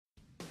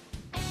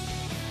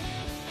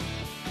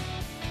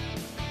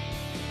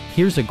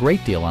Here's a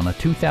great deal on a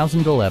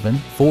 2011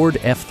 Ford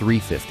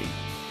F-350.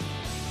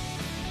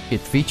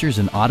 It features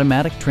an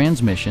automatic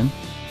transmission,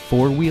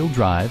 four-wheel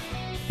drive,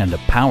 and a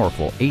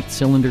powerful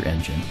 8-cylinder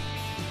engine.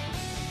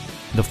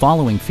 The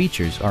following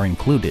features are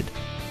included: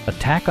 a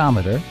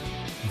tachometer,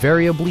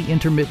 variably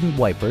intermittent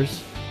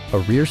wipers, a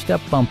rear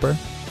step bumper,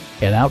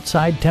 an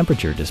outside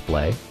temperature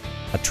display,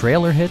 a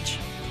trailer hitch,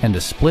 and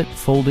a split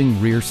folding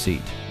rear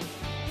seat.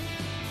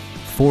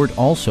 Ford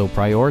also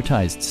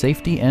prioritized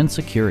safety and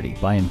security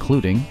by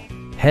including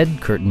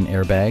head curtain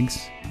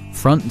airbags,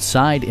 front and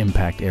side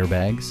impact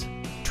airbags,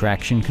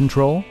 traction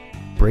control,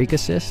 brake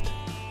assist,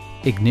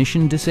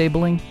 ignition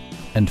disabling,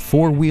 and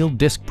four-wheel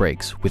disc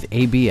brakes with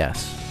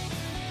ABS.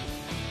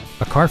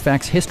 A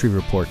Carfax history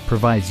report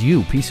provides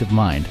you peace of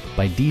mind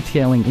by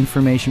detailing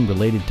information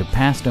related to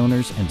past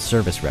owners and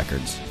service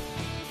records.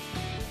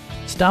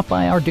 Stop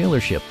by our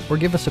dealership or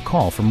give us a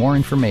call for more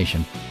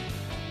information.